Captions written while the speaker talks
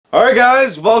Alright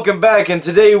guys, welcome back, and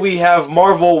today we have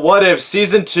Marvel What If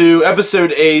Season 2,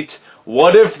 Episode 8,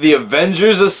 What If the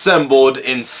Avengers Assembled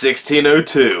in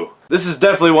 1602. This is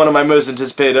definitely one of my most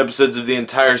anticipated episodes of the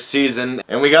entire season,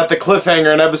 and we got the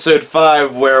cliffhanger in Episode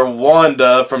 5 where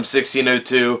Wanda from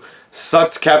 1602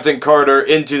 sucked Captain Carter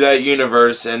into that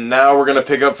universe, and now we're gonna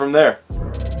pick up from there.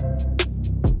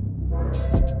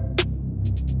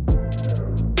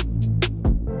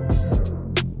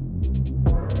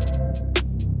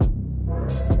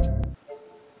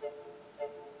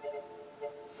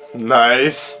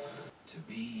 Nice. To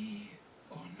be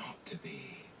or not to be.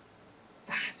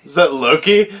 Is that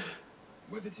Loki?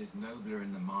 Whether it is nobler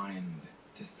in the mind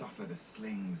to suffer the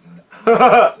slings and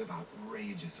arrows of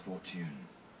outrageous fortune,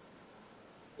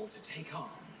 or to take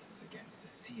arms against a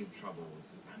sea of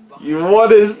troubles and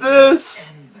What is this?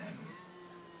 end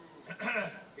them.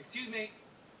 Excuse me.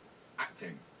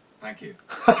 Acting. Thank you.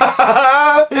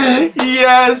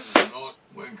 Yes.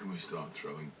 When can we start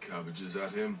throwing cabbages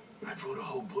at him? I brought a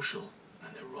whole bushel,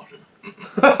 and they're rotten.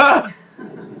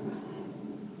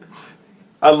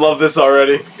 I love this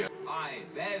already. Aye,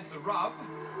 there's the rub.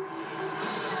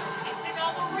 It's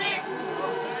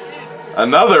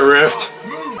Another another rift.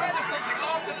 rift.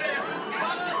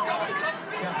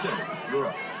 Captain, you're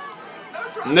up.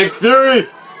 Nick Fury.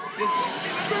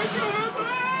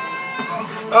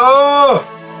 Oh,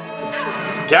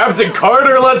 Captain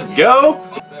Carter, let's go.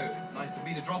 So nice of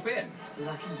me to drop in.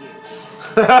 Lucky you.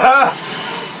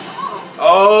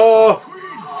 Oh,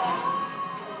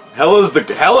 Hella's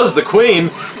the queen.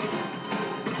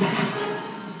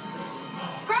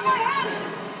 Grab my hand!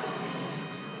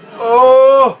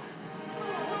 Oh,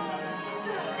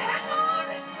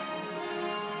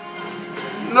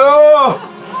 no.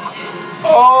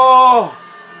 Oh,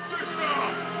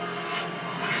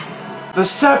 the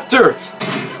scepter.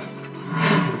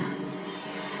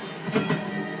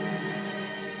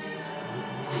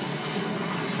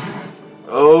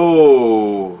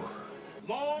 Oh.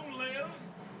 Long live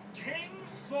King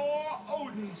Thor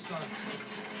Odin's son.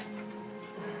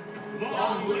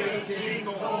 Long live King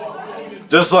Thor Odin's son.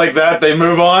 Just like that, they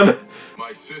move on.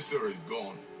 My sister is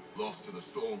gone, lost to the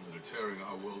storms that are tearing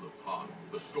our world apart.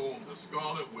 The storms the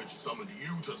Scarlet Witch summoned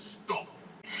you to stop.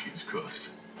 She's cursed.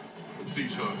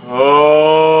 Seize her.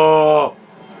 Oh,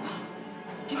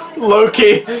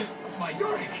 Loki. That's my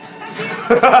Yorick.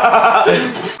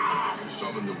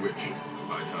 Summon the witch.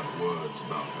 I'd have words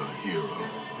about her hero.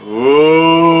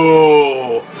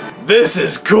 Ooh, this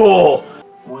is cool.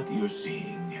 What you're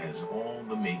seeing has all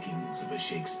the makings of a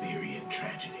Shakespearean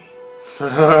tragedy.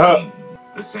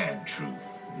 The sad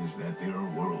truth is that there are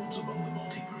worlds among the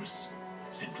multiverse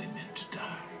simply meant to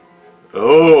die.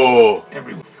 Oh,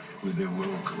 Everyone, with their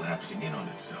world collapsing in on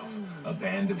itself, a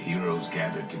band of heroes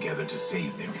gathered together to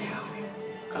save their reality.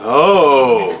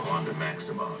 oh, Wanda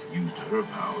Maximoff used her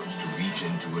powers to reach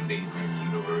into a neighboring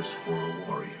universe for a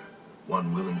warrior,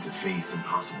 one willing to face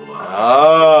impossible odds.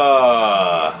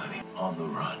 ah. On the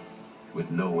run,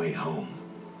 with no way home,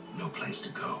 no place to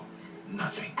go,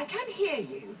 nothing. I can hear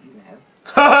you, you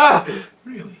know.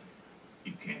 Really?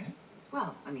 You can?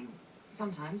 Well, I mean,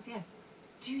 sometimes, yes.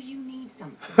 Do you need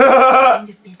something? Kind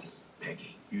of busy.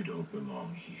 Peggy, you don't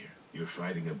belong here. You're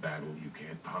fighting a battle you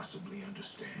can't possibly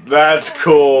understand. That's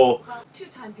cool. Well, two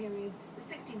time periods, the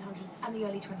 1600s and the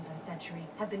early 21st century,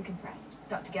 have been compressed,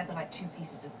 stuck together like two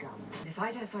pieces of gum. And if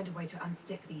I don't find a way to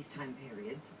unstick these time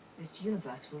periods, this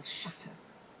universe will shatter.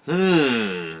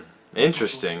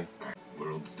 Interesting.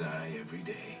 Worlds die every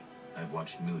day. I've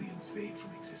watched millions fade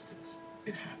from existence.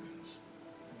 It happens.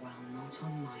 Well, not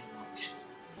on my watch.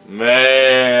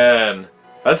 Man,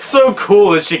 that's so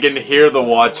cool that she can hear the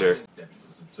Watcher.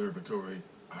 Nebulous Observatory.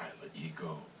 I let ye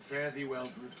go. Fare thee well,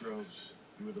 Groove.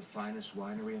 You are the finest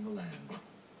winery in the land.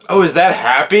 Oh, is that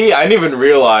Happy? I didn't even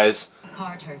realize.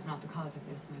 Carter is not the cause of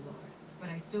this, my lord. But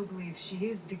I still believe she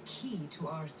is the key to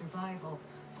our survival.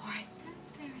 For I sense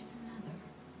there is another.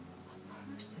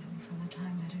 A person from a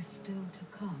time that is still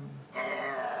to come.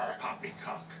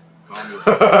 Poppycock. Calm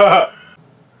yourself.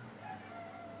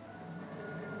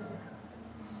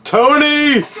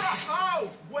 Tony! Oh,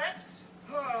 Wex!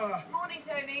 Morning,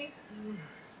 Tony.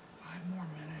 5 more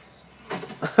minutes.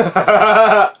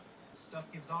 Stuff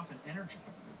gives off an energy.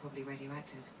 Probably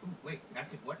radioactive. Ooh, wait,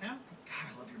 active what now?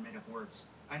 God, I love your made-up words.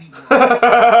 I need more.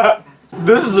 Capacity.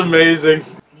 This is amazing.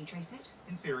 Can you trace it?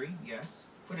 In theory, yes.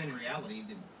 But in reality,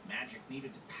 the magic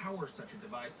needed to power such a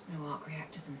device. No arc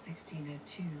reactors in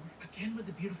 1602. Again with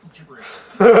the beautiful gibberish.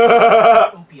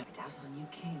 Opium. I doubt our new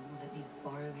king will let me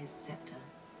borrow his scepter.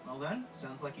 Well then,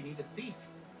 sounds like you need a thief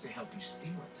to help you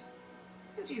steal it.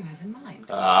 Who do you have in mind?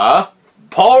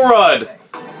 Paul Rudd.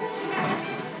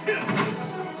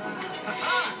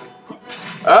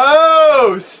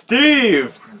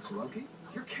 Steve! Prince Loki,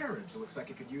 your carriage looks like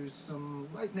it could use some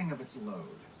lightening of its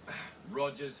load.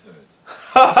 Roger's hurt.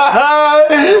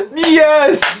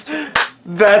 Yes!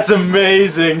 That's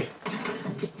amazing.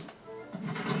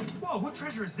 Whoa, what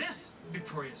treasure is this?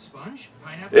 Victoria's sponge?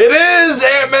 Pineapple? It is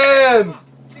Ant-Man!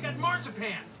 They got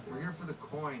marzipan! We're here for the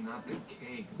coin, not the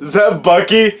cake. Is that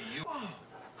Bucky?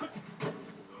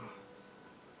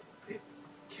 It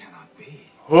cannot be.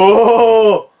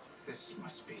 Oh! This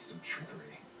must be some trickery.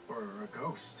 Or a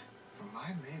ghost. For my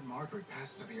maid Margaret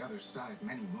passed to the other side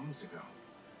many moons ago.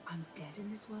 I'm dead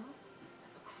in this world?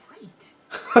 That's great.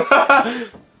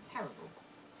 Terrible.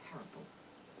 Terrible.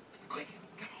 Quick,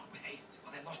 come on, with haste,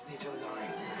 or they're lost in each other's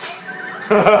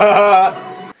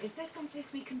eyes. Is there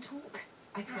someplace we can talk?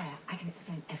 I swear, I can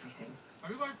explain everything.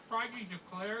 Are you like Feige's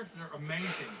eclairs? They're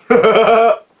amazing.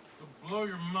 They'll blow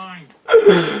your mind.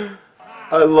 I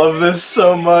love this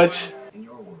so much. In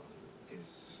your world,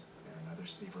 is there another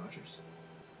Steve Rogers?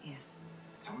 Yes.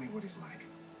 Tell me what he's like.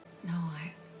 No,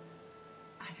 I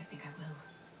don't think I will.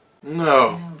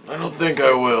 No, I don't think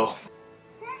I will.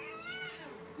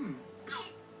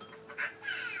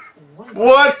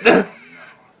 What?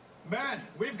 Man,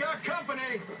 we've got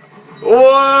company!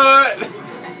 What?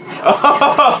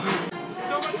 Oh,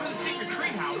 So much for the secret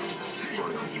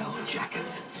treehouse. Yellow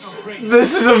jackets. Oh, great.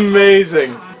 this is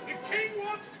amazing. The king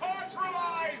wants torch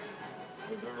revived!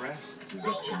 The rest is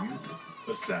up to you.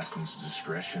 Assassin's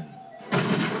discretion.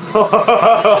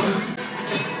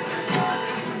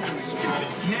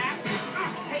 Max?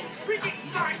 Hey,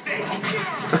 shrieking thing!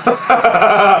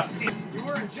 You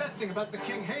weren't jesting about the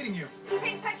king hating you. He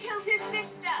thinks I killed his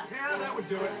sister. Yeah, that would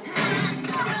do it.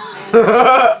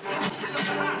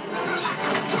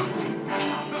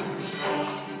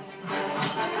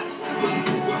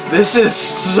 This is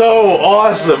so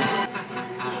awesome.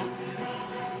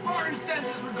 Martin sends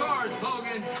his regards,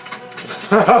 Logan.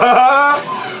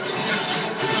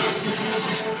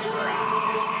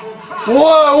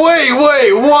 Whoa,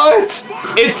 wait, what?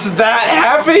 It's that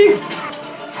happy?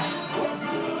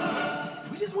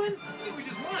 Did we just win? I think we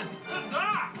just won.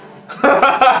 Huzzah!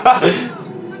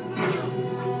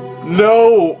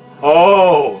 No.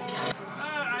 Oh.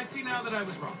 I see now that I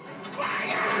was wrong.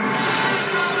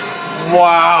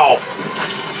 Wow.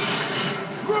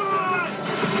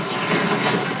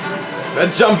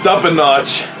 That jumped up a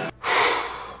notch.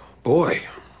 Boy,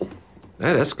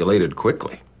 that escalated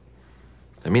quickly.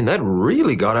 I mean, that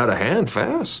really got out of hand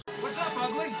fast. What's up,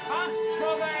 ugly? Huh?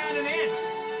 Small guy and an ant.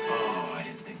 Oh, I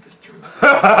didn't think this through.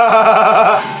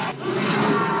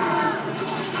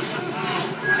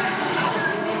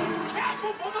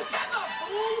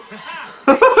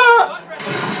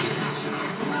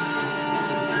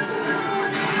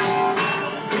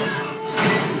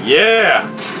 Yeah.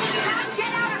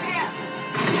 Get out of here!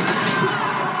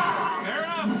 Fair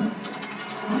enough.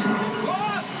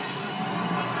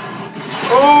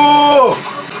 Oh. In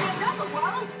another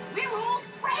world, we're all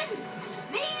friends.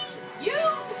 Me, you,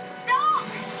 Stark.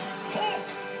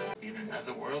 In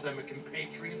another world, I'm a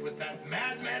compatriot with that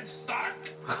madman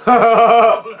Stark.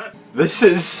 This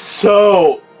is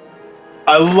so...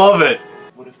 I love it.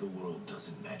 What if the world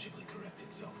doesn't magically correct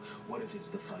itself? What if it's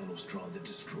the final straw that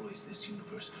destroys this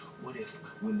universe? What if,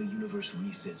 when the universe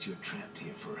resets, you're trapped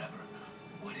here forever?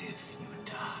 What if you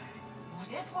die? What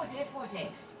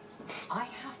if? I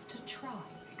have to try.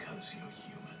 Because you're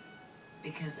human.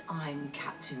 Because I'm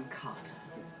Captain Carter.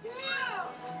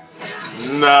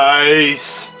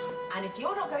 Nice. And if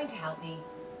you're not going to help me,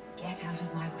 get out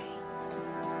of my way.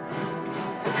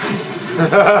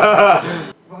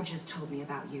 Rogers told me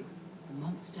about you. A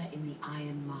monster in the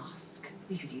Iron Mask.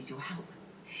 We could use your help.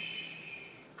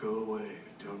 Go away.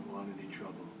 I don't want any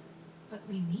trouble. But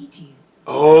we need you.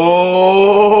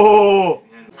 Oh.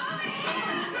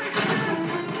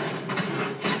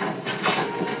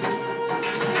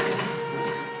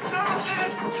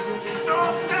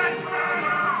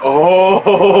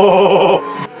 Oh.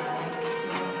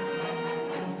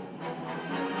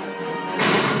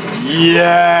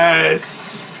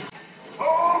 Yes.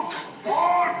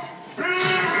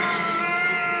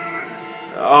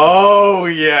 Oh,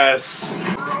 yes.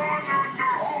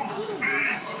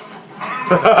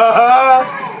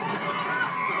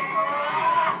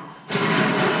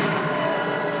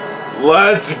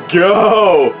 Let's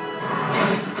go.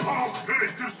 I'll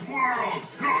take this world,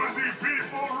 noisy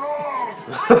people wrong!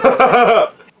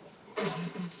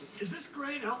 Is this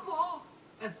great alcohol?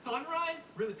 At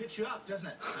sunrise? Really picks you up, doesn't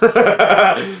it?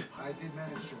 I did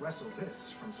manage to wrestle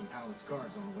this from some palace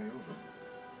guards on the way over.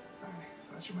 I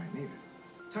thought you might need it.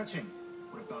 Touching.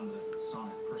 Would have gone with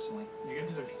Sonic, personally. You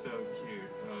guys are so cute.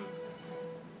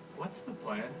 What's the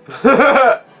plan?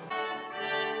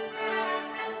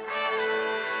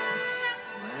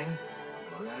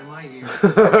 It's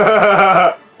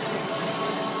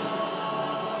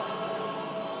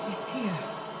here.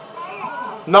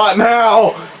 Not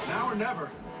now! Now or never.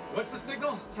 What's the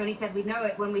signal? Tony said we'd know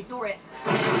it when we saw it.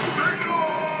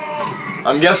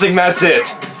 I'm guessing that's it.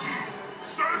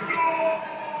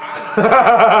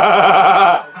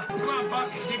 Come on,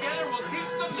 Buck. Together we'll teach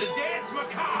them the dance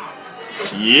macabre.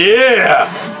 Yeah!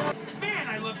 Man,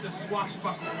 I love the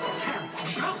swashbuckle.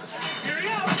 Here he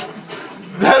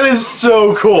goes. That is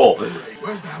so cool.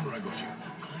 Where's the hammer I got you?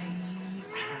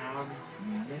 I have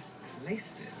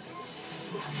misplaced it.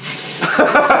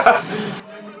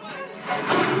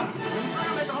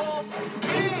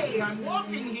 Hey, I'm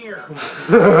walking here.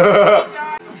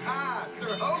 Ah, Sir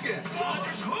Hogan.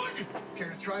 Hood!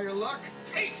 Care to try your luck?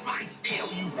 Taste my steel,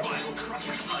 you vile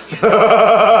crushing onion!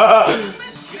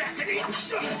 Miss Jackety!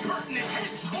 Pertinent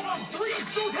heads! Hold on, 3,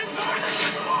 2,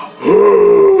 10,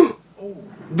 9!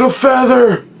 The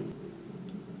feather!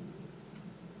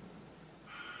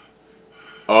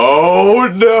 Oh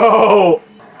no!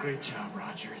 Great job,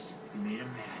 Rogers. You made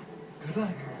him mad. Good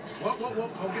luck. Whoa,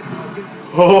 Hogan.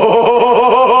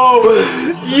 Oh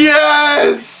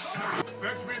yes!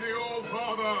 Fetch me the old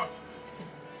father!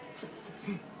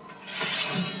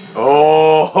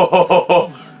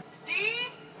 Oh! Steve,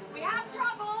 we have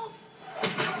trouble.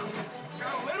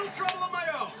 Got a little trouble of my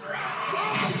own.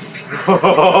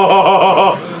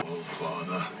 Old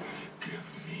father, give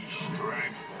me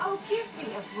strength. Oh, give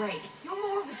me a break. You're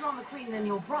more of a drama queen than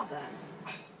your brother.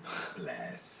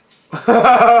 Bless.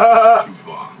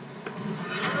 Duva.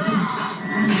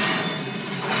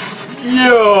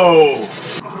 Yo!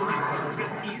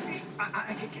 Easy.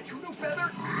 I can get you a new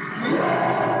feather.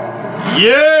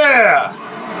 Yeah!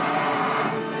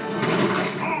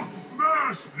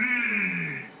 Smash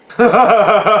thee!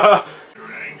 You're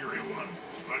an angry one,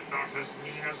 but not as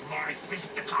mean as my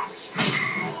fisticuffs.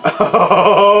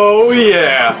 Oh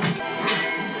yeah!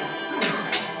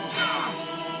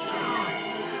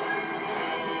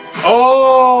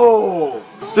 Oh!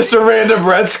 Just a random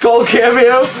Red Skull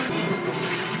cameo?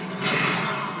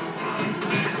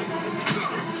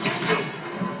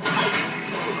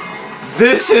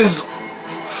 This is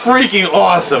freaking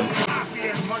awesome!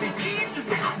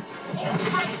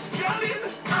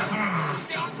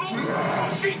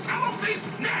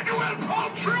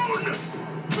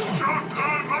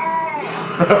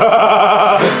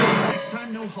 Next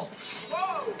time, no halt.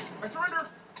 Whoa! I surrender.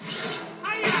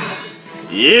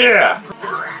 Yeah!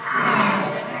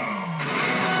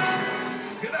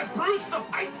 Hear that, Bruce? The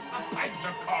pipes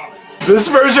are calling. This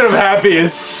version of Happy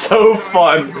is so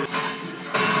fun.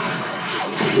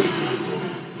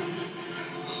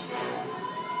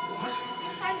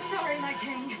 I'm sorry, my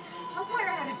king. We're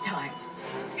out of time.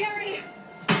 Fury!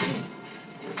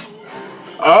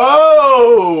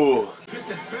 Oh! This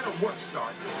had been a work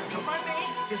start. So my name,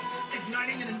 just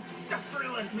igniting an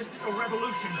industrial and mystical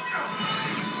revolution.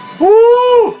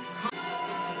 Woo!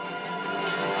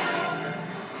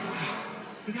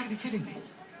 You gotta be kidding me.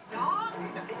 Stop!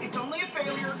 It's only a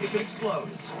failure if it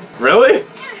explodes. Really?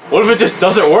 What if it just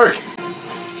doesn't work?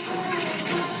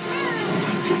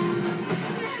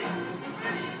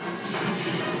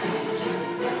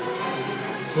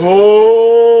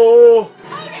 Oh!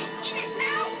 It is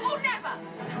now or never.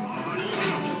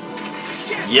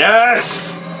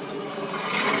 Yes!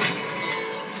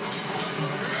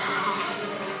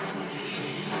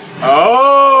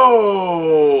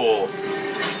 Oh!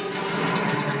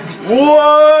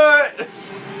 What?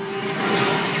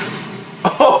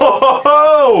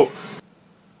 Oh!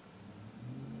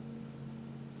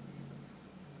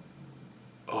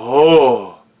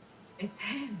 Oh! It's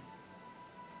him.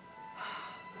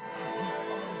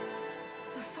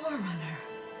 The Forerunner.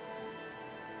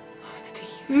 Oh,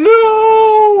 Steve.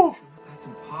 No! That's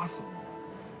impossible.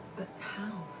 But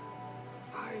how?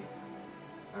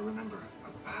 I remember a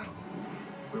battle.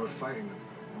 We were fighting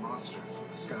a monster from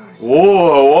the skies.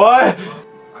 Whoa, what?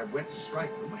 I went to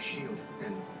strike with my shield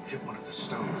and hit one of the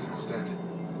stones instead.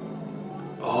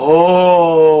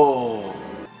 Oh! It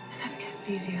never gets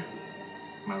easier.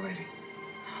 My lady.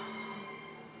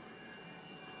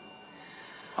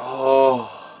 Oh.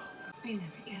 We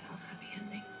never get our happy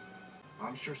ending.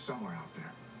 I'm sure somewhere out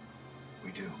there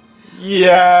we do.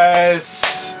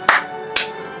 Yes!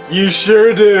 You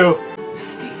sure do.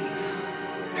 Steve.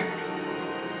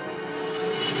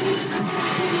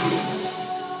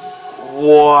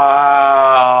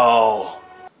 Wow.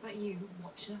 But you,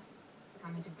 Watcher,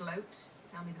 coming to gloat,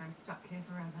 tell me that I'm stuck here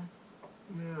forever.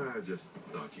 Yeah, I just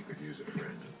thought you could use a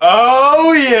friend.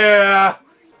 Oh, yeah.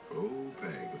 Oh,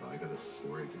 Peg, have I got a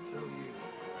story to tell you.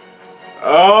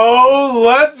 Oh,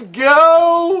 let's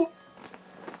go.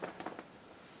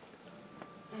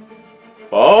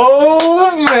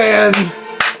 Oh man,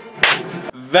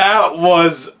 that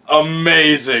was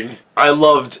amazing. I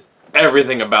loved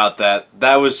everything about that.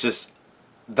 That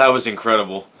was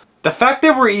incredible. The fact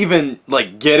that we're even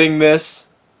like getting this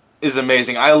is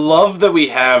amazing. I love that we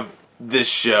have this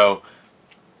show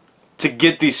to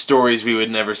get these stories we would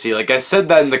never see. Like I said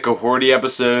that in the Cohorty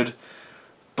episode,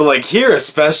 but like here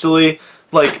especially,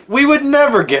 like we would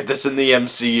never get this in the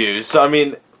MCU. So I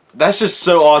mean, that's just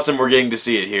so awesome we're getting to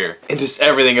see it here. And just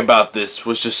everything about this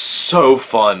was just so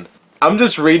fun. I'm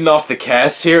just reading off the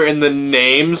cast here and the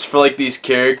names for like these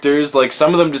characters. Like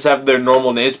some of them just have their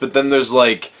normal names, but then there's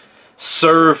like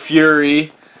Sir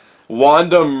Fury,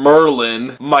 Wanda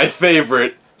Merlin, my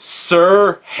favorite,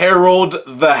 Sir Harold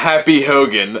the Happy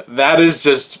Hogan. That is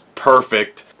just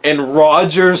perfect. And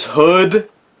Rogers Hood,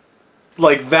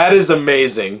 like that is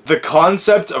amazing. The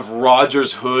concept of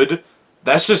Rogers Hood,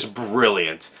 that's just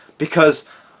brilliant. Because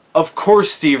of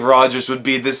course Steve Rogers would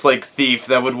be this like thief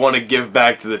that would want to give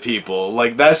back to the people.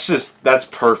 Like that's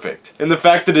perfect. And the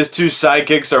fact that his two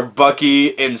sidekicks are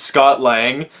Bucky and Scott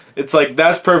Lang, it's like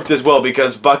that's perfect as well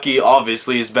because Bucky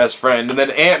obviously is best friend. And then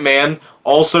Ant-Man,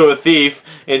 also a thief,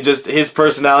 and just his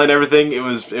personality and everything, it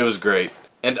was great.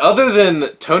 And other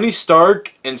than Tony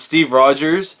Stark and Steve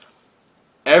Rogers,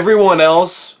 everyone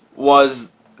else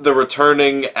was the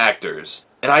returning actors.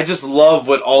 And I just love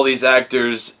what all these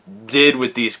actors did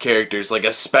with these characters. Like,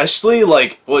 especially,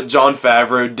 like, what Jon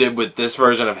Favreau did with this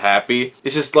version of Happy.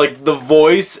 It's just, like, the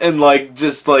voice and, like,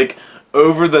 just, like,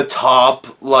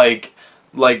 over-the-top, like,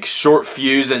 short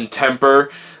fuse and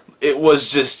temper. It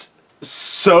was just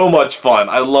so much fun.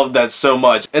 I love that so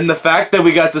much. And the fact that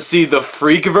we got to see the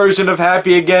freak version of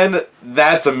Happy again,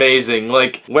 that's amazing.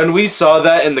 Like, when we saw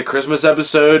that in the Christmas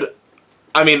episode,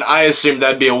 I mean, I assumed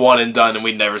that'd be a one and done and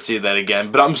we'd never see that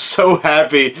again, but I'm so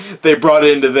happy they brought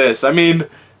it into this. I mean,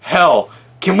 hell,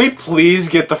 can we please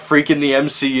get the freak in the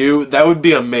MCU? That would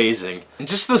be amazing. And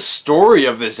just the story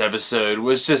of this episode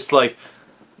was just like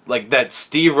that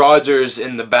Steve Rogers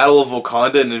in the Battle of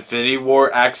Wakanda in Infinity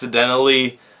War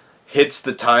accidentally hits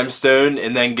the time stone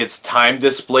and then gets time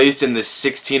displaced in the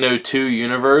 1602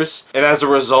 universe. And as a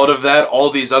result of that, all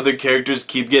these other characters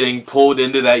keep getting pulled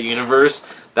into that universe.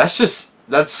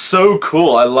 That's so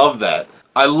cool. I love that.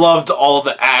 I loved all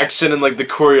the action and like the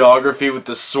choreography with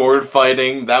the sword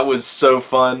fighting. That was so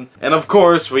fun. And of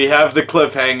course, we have the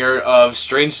cliffhanger of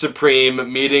Strange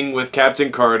Supreme meeting with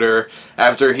Captain Carter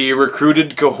after he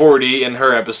recruited Cohorty in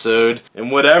her episode.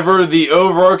 And whatever the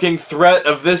overarching threat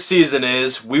of this season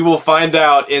is, we will find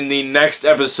out in the next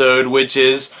episode, which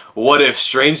is What If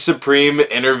Strange Supreme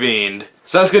Intervened?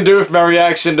 So that's going to do it for my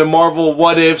reaction to Marvel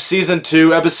What If Season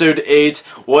 2, Episode 8,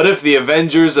 What If the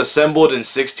Avengers Assembled in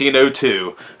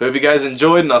 1602. Hope you guys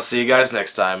enjoyed, and I'll see you guys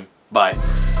next time. Bye.